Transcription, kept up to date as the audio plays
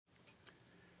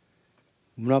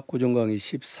문학고정 강의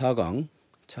 14강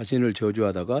자신을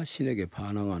저주하다가 신에게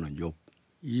반항하는 욥.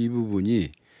 이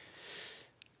부분이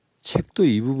책도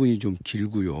이 부분이 좀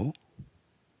길고요.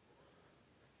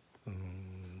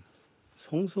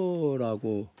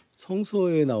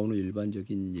 성서에 나오는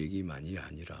일반적인 얘기만이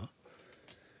아니라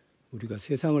우리가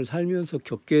세상을 살면서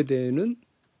겪게 되는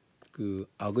그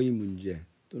악의 문제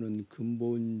또는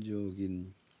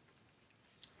근본적인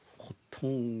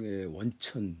고통의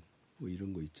원천 뭐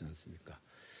이런 거 있지 않습니까?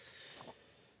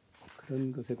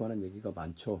 그런 것에 관한 얘기가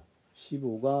많죠.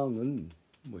 15강은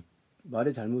뭐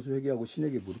말의 잘못을 회개하고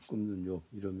신에게 무릎 꿇는 욥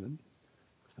이러면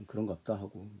그냥 그런갑다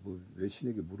하고 뭐 왜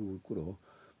신에게 무릎을 꿇어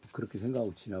그렇게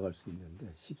생각하고 지나갈 수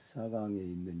있는데 14강에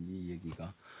있는 이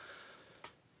얘기가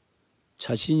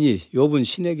욥은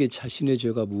신에게 자신의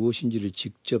죄가 무엇인지를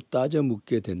직접 따져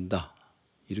묻게 된다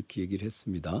이렇게 얘기를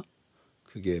했습니다.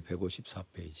 그게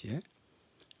 154페이지에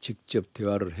직접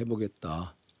대화를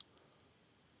해보겠다.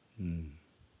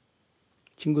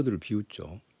 친구들을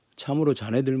비웃죠. 참으로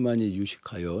자네들만이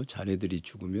유식하여 자네들이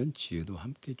죽으면 지혜도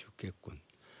함께 죽겠군.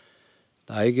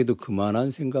 나에게도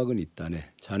그만한 생각은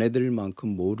있다네. 자네들만큼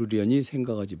모르려니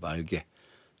생각하지 말게.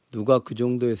 누가 그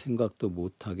정도의 생각도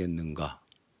못하겠는가.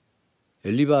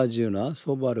 엘리바즈나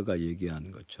소바르가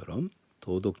얘기한 것처럼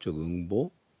도덕적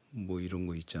응보 뭐 이런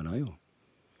거 있잖아요.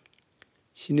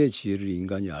 신의 지혜를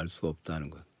인간이 알 수 없다는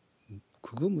것.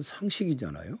 그거 뭐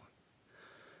상식이잖아요.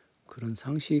 그런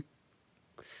상식,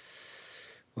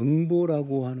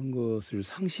 응보라고 하는 것을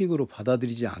상식으로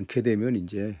받아들이지 않게 되면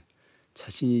이제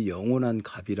자신이 영원한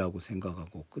갑이라고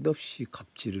생각하고 끝없이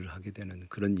갑질을 하게 되는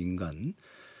그런 인간,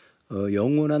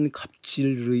 영원한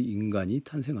갑질의 인간이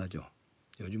탄생하죠.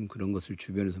 요즘 그런 것을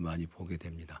주변에서 많이 보게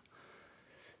됩니다.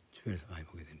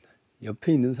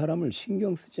 옆에 있는 사람을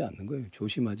신경 쓰지 않는 거예요.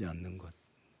 조심하지 않는 것.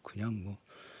 그냥 뭐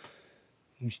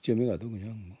음식점에 가도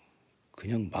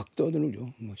그냥 막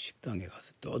떠들죠. 뭐 식당에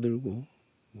가서 떠들고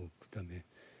뭐 그다음에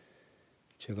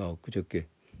제가 엊그저께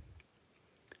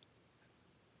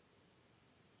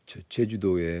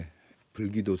제주도에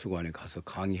불기도서관에 가서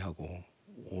강의하고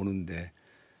오는데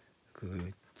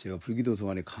제가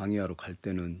불기도서관에 강의하러 갈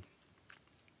때는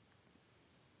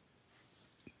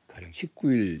가령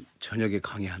 19일 저녁에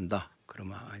강의한다.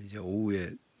 그러면 이제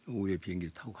오후에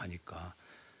비행기를 타고 가니까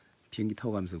비행기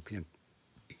타고 가면서 그냥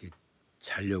이렇게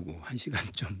자려고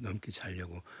 1시간 좀 넘게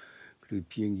자려고 그리고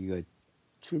비행기가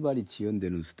출발이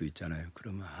지연되는 수도 있잖아요.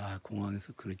 그러면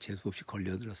공항에서 그런 재수 없이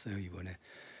걸려들었어요. 이번에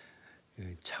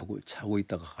자고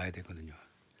있다가 가야 되거든요.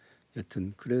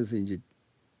 여튼 그래서 이제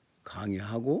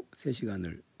강의하고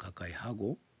 3시간을 가까이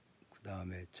하고 그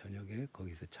다음에 저녁에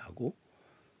거기서 자고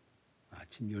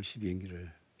아침 10시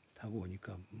비행기를 타고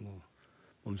오니까 뭐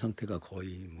몸 상태가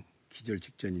거의 뭐 기절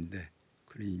직전인데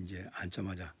그러니 이제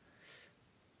앉자마자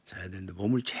자야 되는데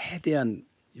몸을 최대한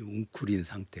웅크린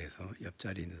상태에서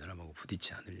옆자리에 있는 사람하고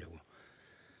부딪히지 않으려고.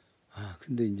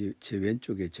 근데 이제 제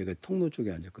왼쪽에 제가 통로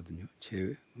쪽에 앉았거든요.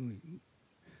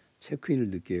 체크인을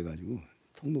늦게 해가지고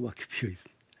통로밖에 비어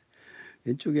있어요.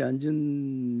 왼쪽에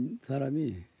앉은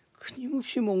사람이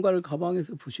끊임없이 뭔가를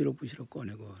가방에서 부시럭부시럭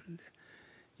꺼내고 하는데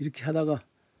이렇게 하다가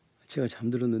제가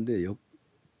잠들었는데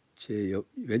제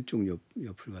왼쪽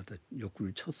옆을 갖다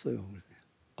옆구리를 쳤어요.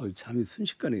 잠이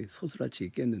순식간에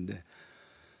소스라치게 깼는데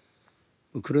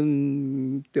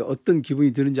그런 때 어떤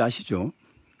기분이 드는지 아시죠?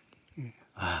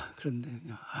 그런데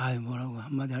그냥 뭐라고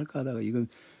한마디 할까 하다가 이건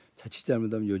자칫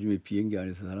잘못하면 요즘에 비행기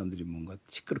안에서 사람들이 뭔가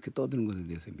시끄럽게 떠드는 것에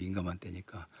대해서 민감한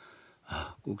때니까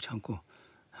꼭 참고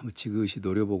한번 지그시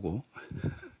노려보고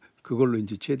그걸로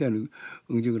이제 최대한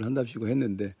응징을 한답시고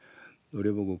했는데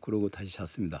노려보고 그러고 다시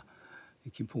잤습니다.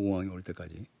 김포공항에 올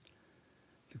때까지.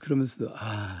 그러면서도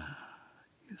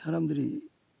사람들이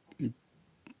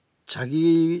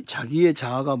자기의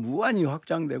자아가 무한히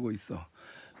확장되고 있어.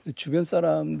 주변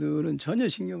사람들은 전혀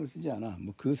신경을 쓰지 않아.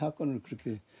 뭐 그 사건을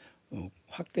그렇게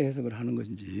확대 해석을 하는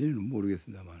것인지는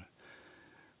모르겠습니다만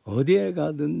어디에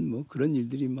가든 뭐 그런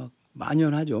일들이 막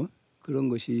만연하죠. 그런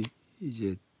것이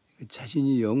이제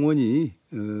자신이 영원히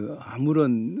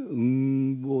아무런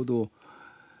응보도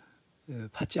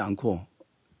받지 않고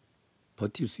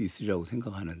버틸 수 있으리라고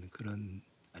생각하는 그런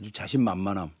아주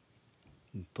자신만만함.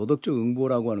 도덕적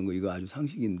응보라고 하는 거 이거 아주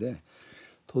상식인데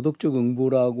도덕적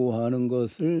응보라고 하는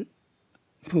것을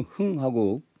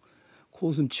흥하고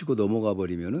코웃음 치고 넘어가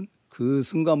버리면은 그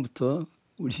순간부터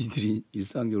우리들이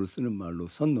일상적으로 쓰는 말로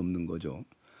선 넘는 거죠.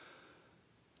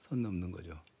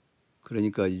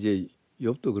 그러니까 이제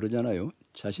욥도 그러잖아요.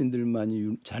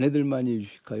 자네들만이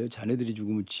유식하여 자네들이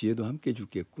죽으면 지혜도 함께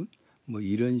죽겠군. 뭐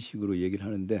이런 식으로 얘기를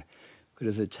하는데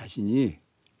그래서 자신이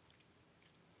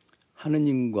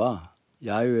하느님과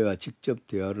야훼와 직접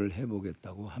대화를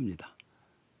해보겠다고 합니다.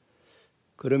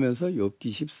 그러면서 욥기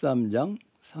 13장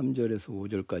 3절에서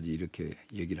 5절까지 이렇게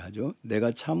얘기를 하죠.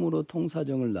 내가 참으로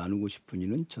통사정을 나누고 싶은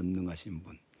이는 전능하신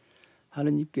분.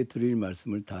 하느님께 드릴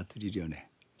말씀을 다 드리려네.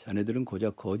 자네들은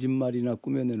고작 거짓말이나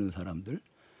꾸며내는 사람들,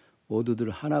 모두들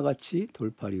하나같이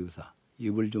돌팔이 의사,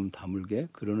 입을 좀 다물게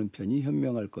그러는 편이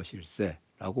현명할 것일세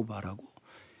라고 말하고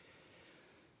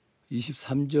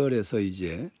 23절에서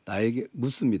이제 나에게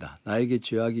묻습니다. 나에게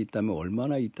죄악이 있다면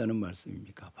얼마나 있다는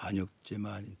말씀입니까?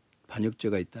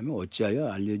 반역죄가 있다면 어찌하여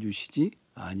알려주시지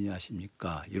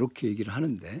아니하십니까? 이렇게 얘기를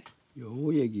하는데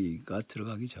요 얘기가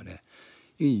들어가기 전에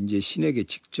이게 이제 신에게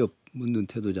직접 묻는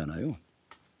태도잖아요.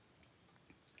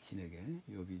 신에게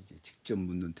욥이 이제 직접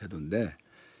묻는 태도인데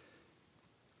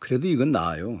그래도 이건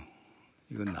나아요.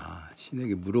 이건 나아.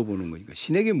 신에게 물어보는 거니까.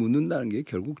 신에게 묻는다는 게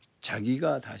결국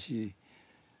자기가 다시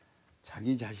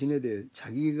자기 자신에 대해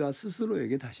자기가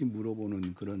스스로에게 다시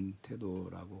물어보는 그런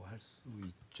태도라고 할 수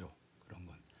있죠. 그런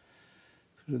건.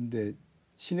 그런데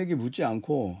신에게 묻지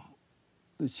않고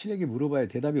또 신에게 물어봐야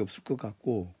대답이 없을 것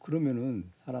같고 그러면은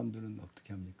사람들은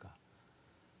어떻게 합니까?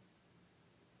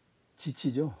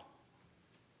 지치죠.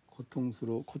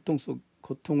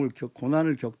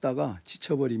 고난을 겪다가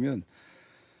지쳐버리면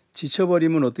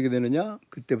어떻게 되느냐?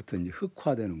 그때부터 이제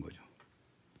흑화되는 거죠.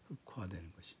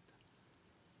 흑화되는 것입니다.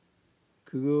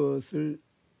 그것을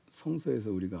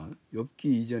성서에서 우리가 욥기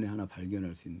이전에 하나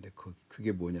발견할 수 있는데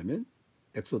그게 뭐냐면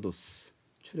엑소도스,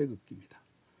 출애굽기입니다.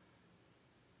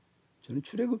 저는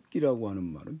출애굽기라고 하는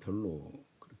말은 별로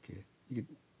그렇게 이게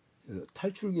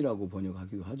탈출기라고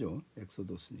번역하기도 하죠.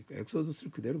 엑소도스니까.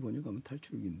 엑소도스를 그대로 번역하면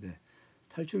탈출기인데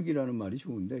탈출기라는 말이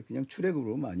좋은데 그냥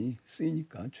출애굽으로 많이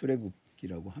쓰이니까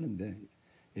출애굽기라고 하는데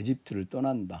에집트를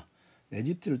떠난다.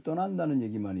 에집트를 떠난다는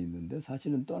얘기만 있는데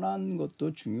사실은 떠난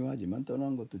것도 중요하지만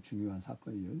떠난 것도 중요한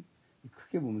사건이죠.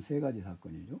 크게 보면 세 가지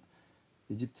사건이죠.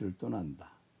 에집트를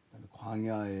떠난다. 그다음에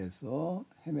광야에서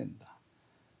헤맨다.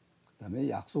 그다음에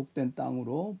약속된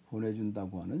땅으로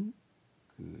보내준다고 하는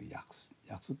그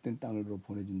약속된 땅으로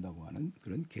보내준다고 하는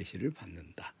그런 계시를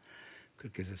받는다.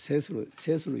 그렇게 해서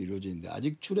셋으로 이루어져 있는데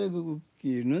아직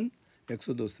출애굽기는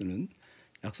엑소도스는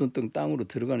약속된 땅으로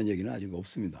들어가는 얘기는 아직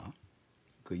없습니다.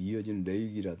 그 이어지는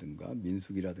레위기라든가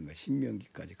민수기라든가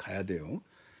신명기까지 가야 돼요.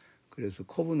 그래서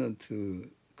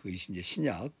코브넌트 그 이제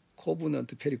신약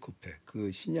코브넌트 페리코페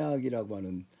그 신약이라고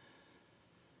하는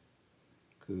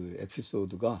그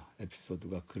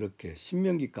에피소드가 그렇게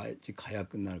신명기까지 가야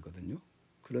끝나거든요.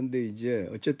 그런데 이제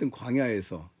어쨌든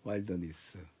광야에서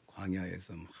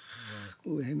광야에서 막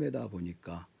헤매다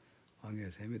보니까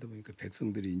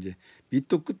백성들이 이제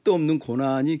밑도 끝도 없는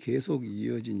고난이 계속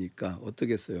이어지니까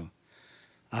어떻겠어요?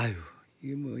 아유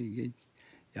이게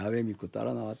야외 믿고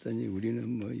따라 나왔더니 우리는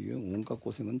뭐 이거 온갖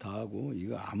고생은 다 하고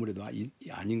이거 아무래도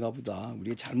아닌가 보다.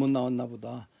 우리가 잘못 나왔나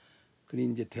보다.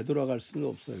 그러니 이제 되돌아갈 수는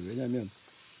없어요. 왜냐하면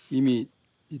이미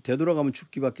되돌아가면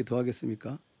죽기밖에 더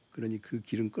하겠습니까? 그러니 그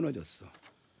길은 끊어졌어.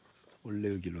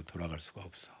 원래의 길로 돌아갈 수가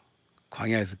없어.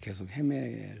 광야에서 계속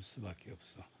헤맬 수밖에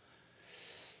없어.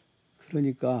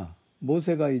 그러니까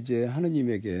모세가 이제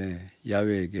하느님에게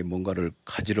야훼에게 뭔가를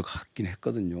가지러 갔긴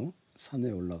했거든요.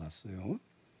 산에 올라갔어요.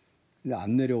 근데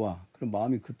안 내려와. 그럼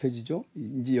마음이 급해지죠.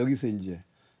 이제 여기서 이제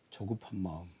조급한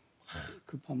마음,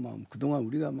 급한 마음. 그동안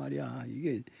우리가 말이야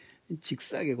이게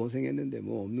직사하게 고생했는데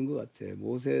뭐 없는 것 같아.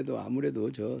 모세도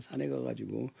아무래도 저 산에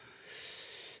가가지고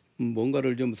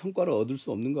뭔가를 좀 성과를 얻을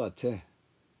수 없는 것 같아.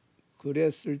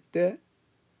 그랬을 때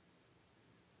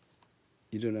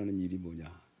일어나는 일이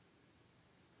뭐냐?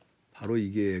 바로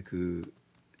이게 그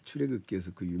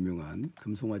출애굽기에서 그 유명한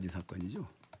금송아지 사건이죠.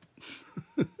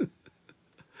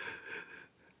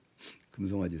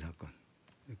 금송아지 사건.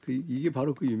 이게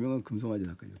바로 그 유명한 금송아지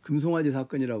사건이에요. 금송아지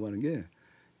사건이라고 하는 게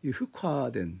이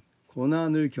흑화된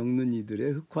고난을 겪는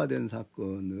이들의 흑화된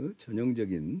사건의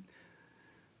전형적인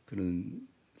그런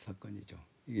사건이죠.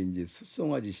 이게 이제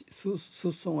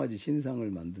숫송아지 신상을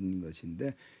만든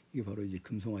것인데 이게 바로 이제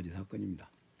금송아지 사건입니다.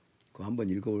 그거 한번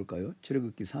읽어볼까요?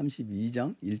 출애굽기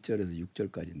 32장 1절에서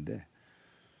 6절까지인데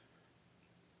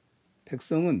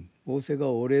백성은 모세가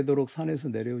오래도록 산에서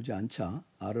내려오지 않자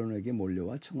아론에게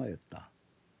몰려와 청하였다.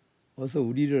 어서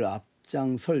우리를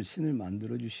앞장설 신을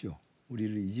만들어 주시오.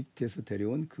 우리를 이집트에서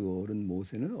데려온 그 어른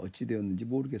모세는 어찌 되었는지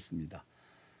모르겠습니다.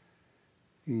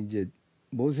 이제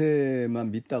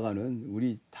모세만 믿다가는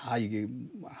우리 다 이게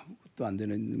아무것도 안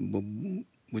되는 뭐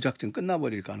무작정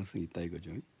끝나버릴 가능성이 있다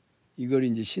이거죠. 이걸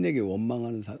이제 신에게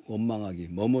원망하기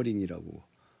머머링이라고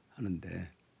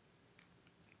하는데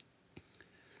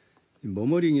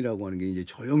머머링이라고 하는 게 이제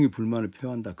조용히 불만을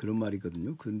표한다 그런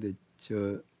말이거든요. 그런데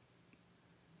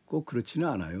꼭 그렇지는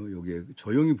않아요. 이게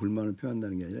조용히 불만을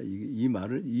표한다는 게 아니라 이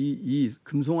말을 이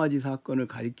금송아지 사건을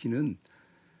가리키는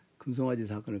금송아지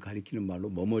사건을 가리키는 말로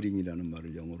머머링이라는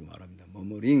말을 영어로 말합니다.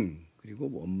 머머링 그리고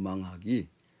원망하기,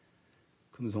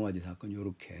 금송아지 사건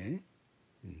요렇게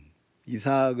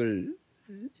이삭을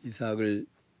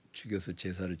죽여서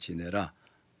제사를 지내라.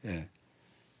 예.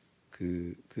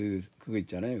 그거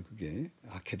있잖아요. 그게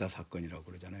아케다 사건이라고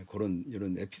그러잖아요.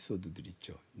 이런 에피소드들이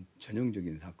있죠.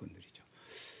 전형적인 사건들이죠.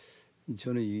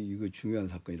 저는 이거 중요한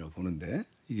사건이라고 보는데,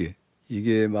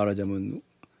 이게 말하자면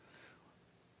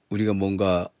우리가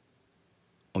뭔가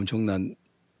엄청난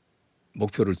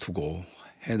목표를 두고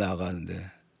해 나가는데,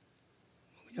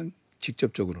 그냥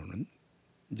직접적으로는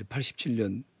이제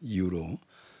 87년 이후로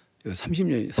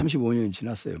 35년이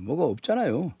지났어요. 뭐가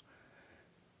없잖아요.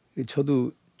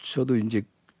 저도 이제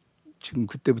지금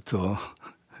그때부터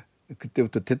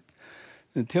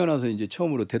태어나서 이제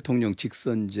처음으로 대통령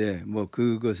직선제 뭐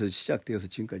그것을 시작되어서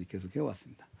지금까지 계속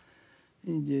해왔습니다.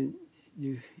 이제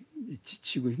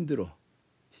지치고 힘들어.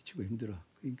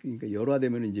 그러니까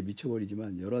열화되면 이제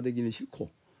미쳐버리지만 열화되기는 싫고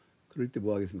그럴 때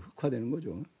뭐 하겠습니까? 흑화되는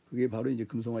거죠. 그게 바로 이제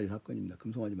금송아지 사건입니다.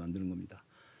 금송아지 만드는 겁니다.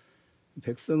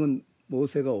 백성은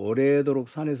모세가 오래도록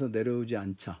산에서 내려오지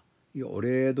않자. 이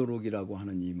오래도록이라고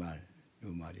하는 이 말이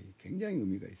굉장히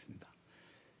의미가 있습니다.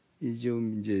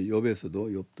 지금 이제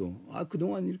욥도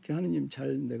그동안 이렇게 하느님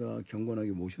잘 내가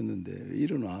경건하게 모셨는데 왜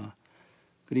이러나.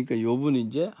 그러니까 욥은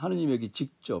이제 하느님에게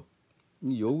직접,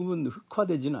 욥은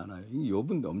흑화되진 않아요.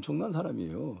 욥은 엄청난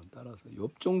사람이에요. 따라서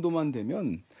욥 정도만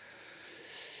되면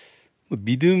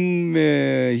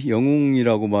믿음의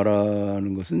영웅이라고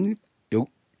말하는 것은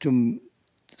좀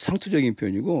상투적인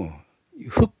표현이고,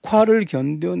 흑화를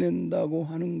견뎌낸다고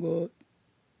하는 것,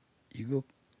 이거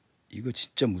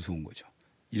진짜 무서운 거죠.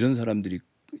 이런 사람들이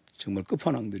정말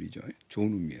끝판왕들이죠.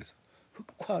 좋은 의미에서.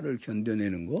 흑화를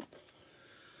견뎌내는 거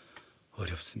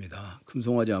어렵습니다.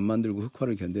 금송아지 안 만들고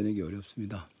흑화를 견뎌내기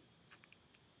어렵습니다.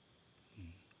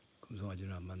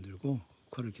 금송아지를 안 만들고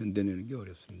흑화를 견뎌내는 게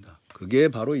어렵습니다. 그게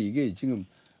바로 이게 지금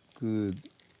그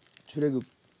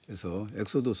출애굽에서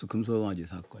엑소도스 금송아지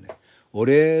사건에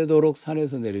오래도록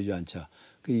산에서 내려오지 않자.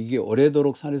 이게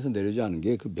오래도록 산에서 내려오지 않은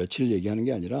게 그 며칠 얘기하는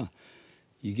게 아니라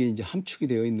이게 이제 함축이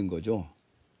되어 있는 거죠.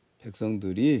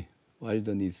 백성들이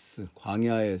와일드니스,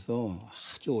 광야에서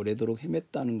아주 오래도록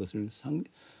헤맸다는 것을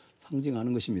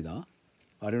상징하는 것입니다.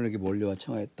 아론에게 몰려와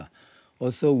청하였다.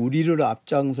 어서 우리를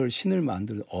앞장설 신을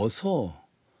만들어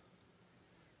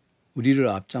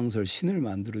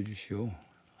주시오.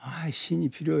 신이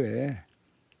필요해.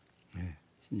 네,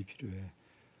 신이 필요해.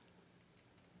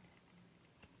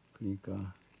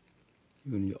 그러니까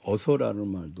이건 어서라는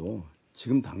말도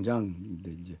지금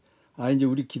당장인데 이제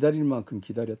우리 기다릴 만큼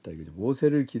기다렸다 이거죠.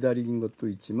 모세를 기다린 것도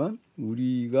있지만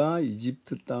우리가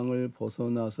이집트 땅을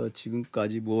벗어나서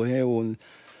지금까지 뭐 해온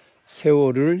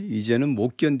세월을 이제는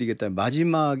못 견디겠다.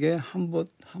 마지막에 한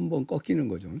번 꺾이는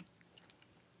거죠.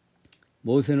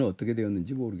 모세는 어떻게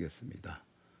되었는지 모르겠습니다.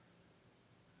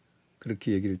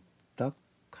 그렇게 얘기를 딱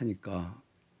하니까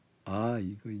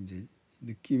이거 이제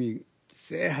느낌이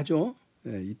쎄하죠.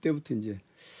 네, 이때부터 이제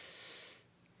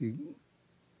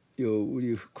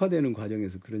우리 흑화되는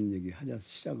과정에서 그런 얘기 하자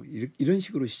이런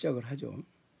식으로 시작을 하죠.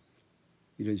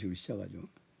 이런 식으로 시작하죠.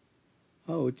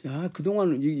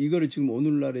 그동안 이거를 지금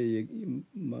오늘날의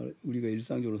우리가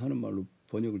일상적으로 사는 말로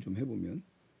번역을 좀 해보면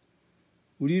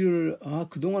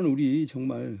그동안 우리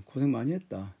정말 고생 많이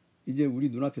했다. 이제 우리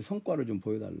눈앞에 성과를 좀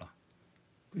보여달라.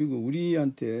 그리고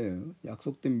우리한테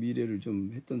약속된 미래를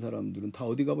좀 했던 사람들은 다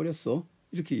어디 가버렸어?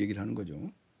 이렇게 얘기를 하는 거죠.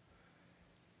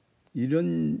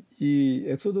 이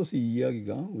엑소도스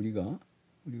이야기가 우리가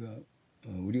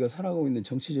살아가고 있는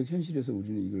정치적 현실에서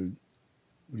우리는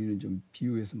좀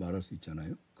비유해서 말할 수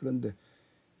있잖아요. 그런데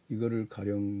이거를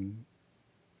가령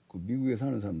그 미국에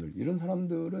사는 사람들, 이런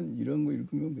사람들은 이런 거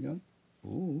읽으면 그냥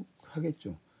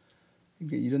하겠죠.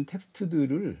 그러니까 이런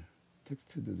텍스트들을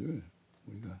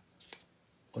우리가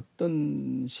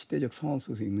어떤 시대적 상황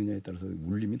속에서 읽느냐에 따라서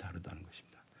울림이 다르다는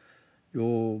것입니다.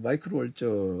 요 마이클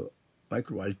왈저가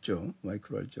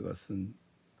쓴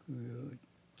그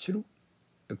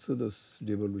엑소더스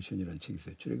리볼루션이라는 책이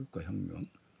있어요. 출애굽과 혁명.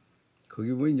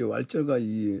 거기 보면 이제 왈저가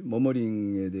이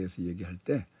머머링에 대해서 얘기할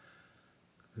때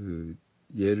그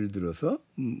예를 들어서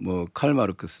뭐 칼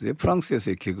마르크스의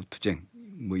프랑스에서의 계급 투쟁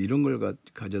뭐 이런 걸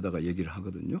가져다가 얘기를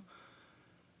하거든요.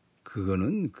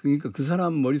 그러니까 그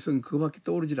사람 머릿속에 그거밖에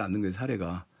떠오르질 않는 거예요,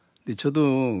 사례가. 근데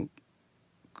저도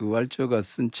그 왈저가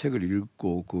쓴 책을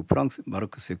읽고 그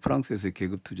마르크스의 프랑스에서의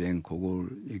계급 투쟁 그걸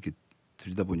이렇게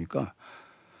들이다 보니까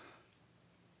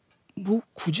뭐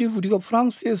굳이 우리가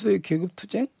프랑스에서의 계급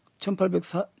투쟁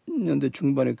 1804년대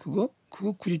중반에 그거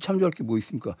굳이 참조할 게 뭐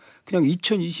있습니까? 그냥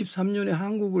 2023년에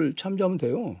한국을 참조하면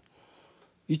돼요.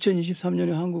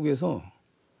 2023년에 한국에서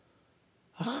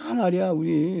아 말이야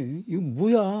우리 이거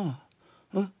뭐야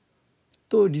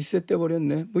또 리셋돼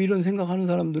버렸네 뭐 이런 생각하는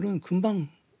사람들은 금방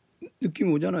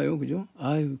느낌 오잖아요. 그죠?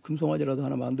 아유 금송아지라도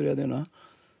하나 만들어야 되나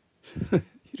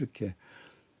이렇게.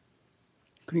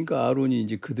 그러니까 아론이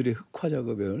이제 그들의 흑화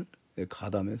작업을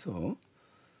가담해서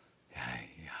야,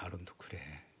 이 아론도 그래.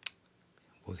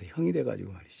 모세 형이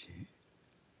돼가지고 말이지.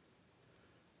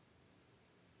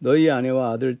 너희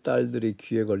아내와 아들, 딸들의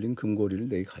귀에 걸린 금고리를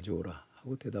내게 가져오라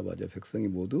하고 대답하자 백성이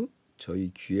모두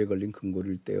저희 귀에 걸린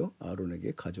금고리를 떼어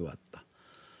아론에게 가져왔다.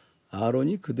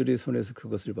 아론이 그들의 손에서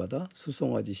그것을 받아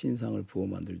수송아지 신상을 부어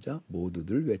만들자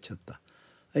모두들 외쳤다.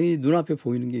 아니 눈앞에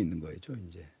보이는 게 있는 거죠.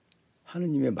 이제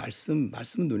하느님의 말씀은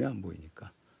눈에 안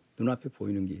보이니까 눈앞에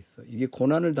보이는 게 있어. 이게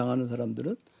고난을 당하는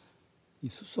사람들은 이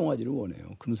숫송아지를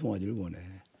원해요. 금송아지를 원해.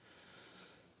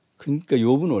 그러니까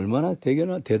욥은 얼마나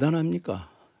대단합니까?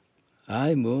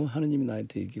 아이 뭐 하느님이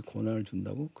나한테 이렇게 고난을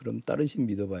준다고? 그럼 다른 신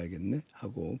믿어봐야겠네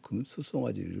하고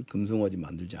숫송아지를 금송아지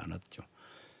만들지 않았죠.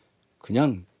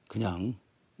 그냥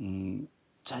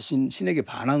신에게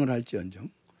반항을 할지언정.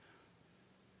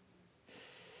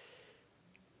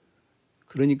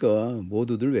 그러니까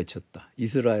모두들 외쳤다.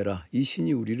 이스라엘아, 이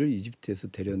신이 우리를 이집트에서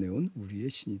데려내온 우리의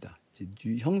신이다.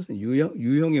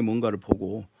 유형의 뭔가를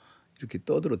보고 이렇게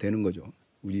떠들어대는 거죠.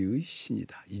 우리의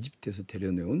신이다. 이집트에서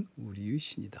데려내온 우리의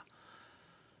신이다.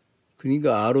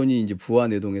 그러니까 아론이 이제 부하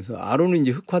내동에서 아론은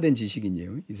이제 흑화된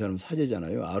지식인이에요. 이 사람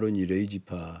사제잖아요. 아론이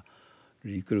레위지파를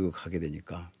이끌고 가게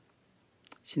되니까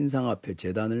신상 앞에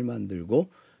제단을 만들고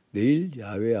내일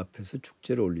야훼 앞에서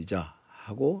축제를 올리자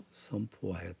하고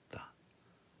선포하였다.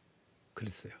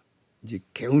 그랬어요. 이제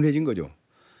개운해진 거죠.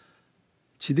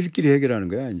 지들끼리 해결하는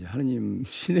거야. 이제 하느님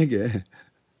신에게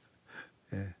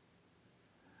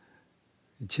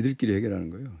지들끼리 해결하는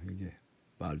거예요. 이게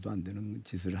말도 안 되는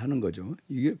짓을 하는 거죠.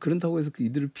 이게 그렇다고 해서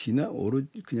이들을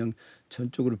그냥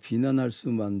전적으로 비난할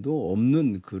수만도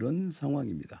없는 그런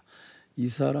상황입니다. 이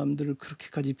사람들을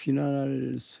그렇게까지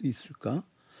비난할 수 있을까?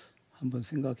 한번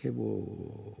생각해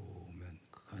보면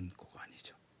그건 꼭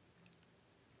아니죠.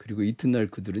 그리고 이튿날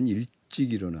그들은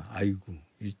일찍 일어나. 아이고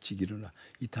일찍 일어나.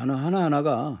 이 단어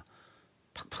하나하나가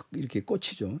팍팍 이렇게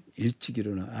꽂히죠. 일찍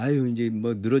일어나. 아유 이제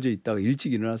뭐 늘어져 있다가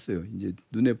일찍 일어났어요. 이제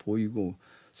눈에 보이고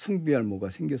숭배할 뭐가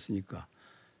생겼으니까.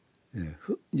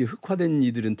 이제 흑화된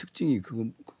이들은 특징이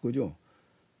그거죠.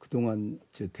 그동안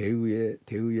저 대의에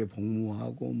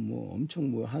복무하고 뭐 엄청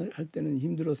뭐 할 때는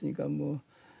힘들었으니까 뭐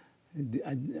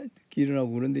늦게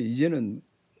일어나고 그런데 이제는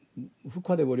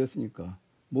흑화돼 버렸으니까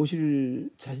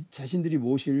자신들이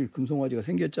모실 금송아지가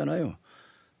생겼잖아요.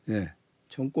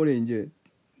 정권에 이제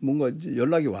뭔가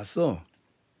연락이 왔어.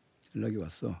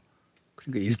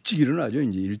 그러니까 일찍 일어나죠.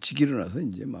 이제 일찍 일어나서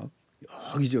이제 막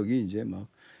여기저기 이제 막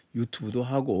유튜브도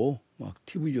하고 막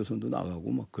TV조선도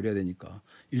나가고 막 그래야 되니까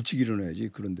일찍 일어나야지.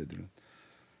 그런 데들은.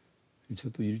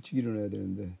 저도 일찍 일어나야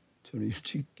되는데 저는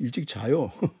일찍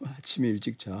자요. 아침에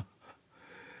일찍 자.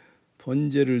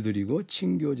 번제를 드리고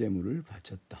친교 제물을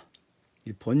바쳤다.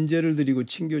 이 번제를 드리고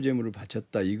친교 제물을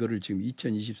바쳤다. 이거를 지금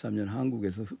 2023년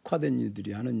한국에서 흑화된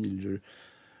이들이 하는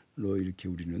일로 이렇게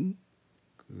우리는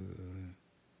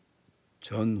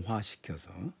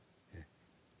전화시켜서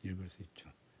읽을 수 있죠.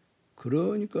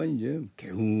 그러니까 이제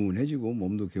개운해지고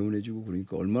몸도 개운해지고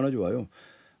그러니까 얼마나 좋아요.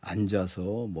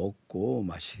 앉아서 먹고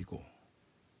마시고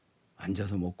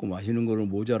앉아서 먹고 마시는 거를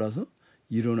모자라서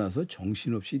일어나서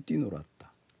정신없이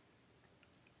뛰놀았다.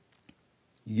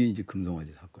 이게 이제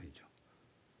금송아지 사건이죠.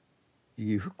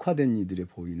 이게 흑화된 이들의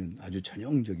보이는 아주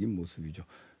전형적인 모습이죠.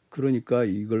 그러니까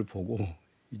이걸 보고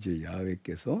이제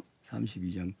야훼께서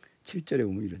 32장 7절에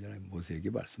보면 이러잖아요.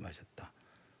 모세에게 말씀하셨다.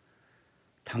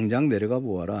 당장 내려가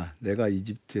보아라. 내가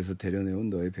이집트에서 데려내온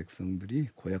너의 백성들이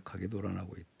고약하게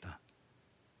놀아나고 있다.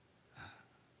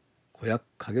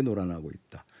 고약하게 놀아나고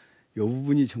있다. 이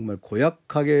부분이 정말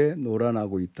고약하게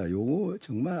놀아나고 있다. 요거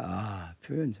정말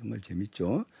표현 정말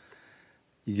재밌죠.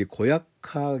 이게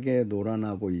고약하게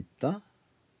놀아나고 있다.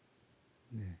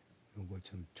 요거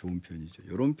참 좋은 표현이죠.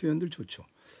 이런 표현들 좋죠.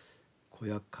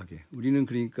 고약하게. 우리는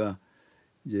그러니까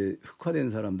이제 흑화된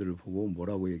사람들을 보고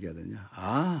뭐라고 얘기하느냐.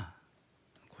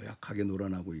 고약하게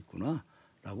놀아나고 있구나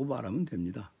라고 말하면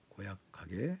됩니다.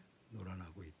 고약하게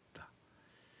놀아나고 있다.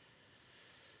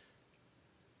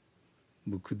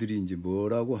 뭐 그들이 이제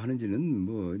뭐라고 하는지는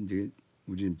뭐 이제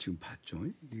우리는 지금 봤죠.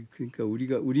 그러니까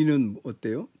우리는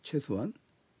어때요? 최소한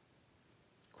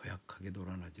고약하게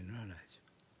놀아나지는 않아야죠.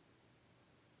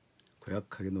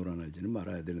 고약하게 놀아나지는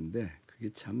말아야 되는데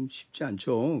그게 참 쉽지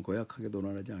않죠. 고약하게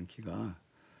놀아나지 않기가.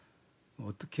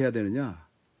 어떻게 해야 되느냐?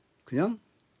 그냥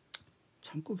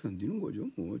참고 견디는 거죠.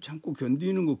 뭐 참고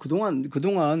견디는 거 그동안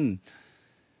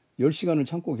 10시간을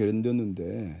참고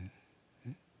견뎠는데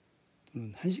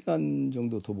또는 1시간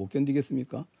정도 더 못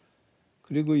견디겠습니까?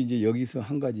 그리고 이제 여기서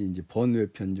한 가지 이제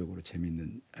번외편적으로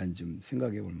재밌는 좀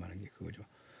생각해 볼 만한 게 그거죠.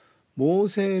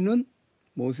 모세는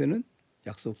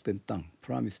약속된 땅,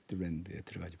 프라미스드 랜드에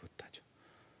들어가지 못하죠.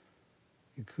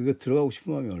 그거 들어가고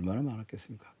싶은 마음이 얼마나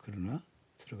많았겠습니까? 그러나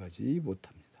들어가지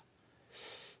못합니다.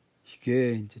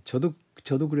 이게 이제 저도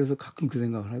그래서 가끔 그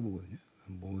생각을 해보거든요.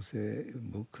 모세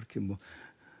뭐 그렇게 뭐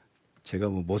제가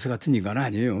뭐 모세 같은 인간은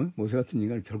아니에요. 모세 같은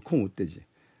인간은 결코 못 되지.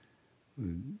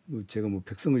 뭐 제가 뭐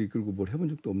백성을 이끌고 뭘 해본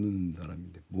적도 없는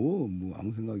사람인데 뭐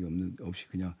아무 생각이 없이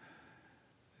그냥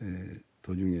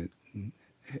도중에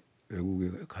외국에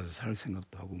가서 살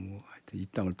생각도 하고 뭐 하여튼 이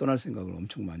땅을 떠날 생각을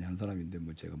엄청 많이 한 사람인데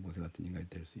뭐 제가 모세 같은 인간이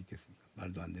될 수 있겠습니까?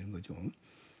 말도 안 되는 거죠.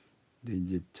 근데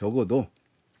이제 적어도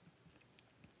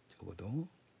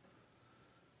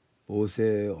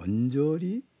모세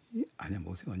언저리도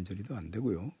안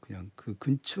되고요. 그냥 그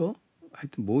근처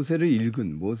하여튼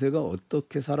모세가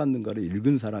어떻게 살았는가를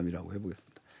읽은 사람이라고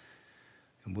해보겠습니다.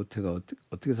 모세가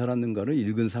어떻게 살았는가를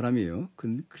읽은 사람이에요.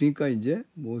 그러니까 이제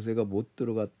모세가 못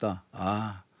들어갔다.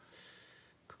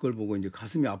 그걸 보고 이제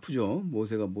가슴이 아프죠.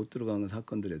 모세가 못 들어가는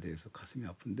사건들에 대해서 가슴이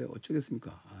아픈데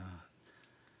어쩌겠습니까?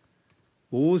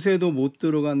 모세도 못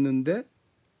들어갔는데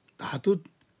나도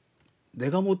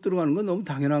내가 못 들어가는 건 너무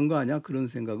당연한 거 아니야? 그런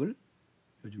생각을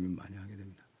요즘엔 많이 하게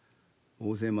됩니다.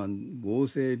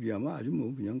 모세에 비하면 아주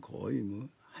뭐 그냥 거의 뭐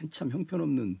한참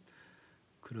형편없는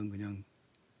그런 그냥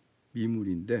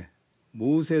미물인데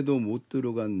모세도 못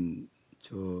들어간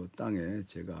저 땅에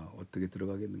제가 어떻게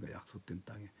들어가겠는가? 약속된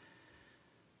땅에.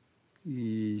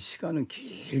 이 시간은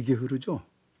길게 흐르죠.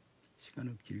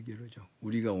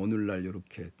 우리가 오늘날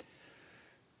이렇게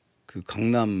그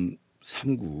강남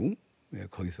 3구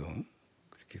거기서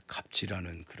그렇게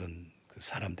갑질하는 그런 그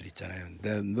사람들 있잖아요.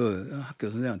 내가 뭐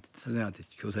학교 선생한테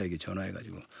교사에게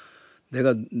전화해가지고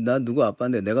나 누구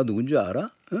아빠인데 내가 누군 줄 알아?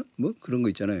 뭐 그런 거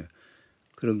있잖아요.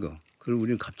 그런 거. 그걸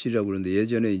우리는 갑질이라고 그러는데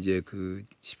예전에 이제 그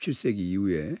 17세기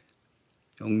이후에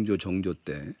영조 정조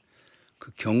때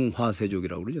그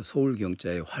경화세족이라고 그러죠. 서울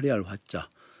경자에 화려할 화자.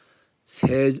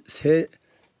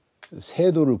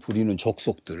 세도를 부리는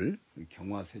족속들,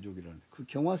 경화세족이라는 그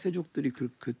경화세족들이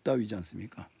그따위지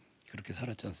않습니까? 그렇게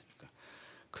살았지 않습니까?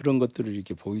 그런 것들을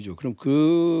이렇게 보이죠. 그럼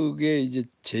그게 이제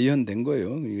재현된 거예요.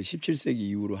 그러니까 17세기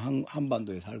이후로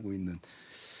한반도에 살고 있는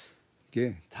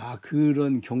게 다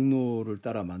그런 경로를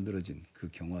따라 만들어진 그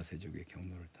경화세족의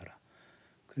경로를 따라.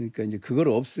 그러니까 이제 그걸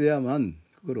없애야만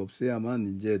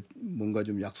이제 뭔가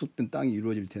좀 약속된 땅이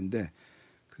이루어질 텐데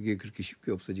그게 그렇게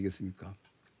쉽게 없어지겠습니까?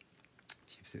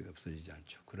 쉽게 없어지지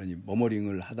않죠. 그러니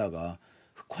머머링을 하다가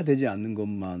흑화되지 않는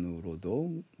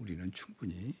것만으로도 우리는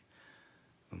충분히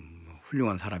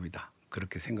훌륭한 사람이다.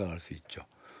 그렇게 생각할 수 있죠.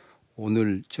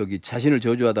 오늘 자신을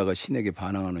저주하다가 신에게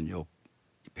반항하는 욥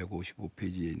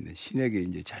 155페이지에 있는 신에게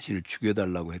이제 자신을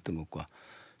죽여달라고 했던 것과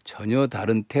전혀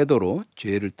다른 태도로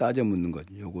죄를 따져 묻는 것,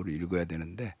 요거를 읽어야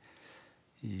되는데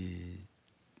이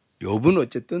욥은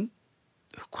어쨌든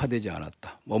흑화되지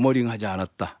않았다, 머머링하지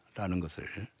않았다라는 것을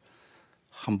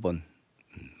한번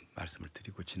말씀을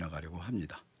드리고 지나가려고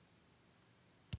합니다.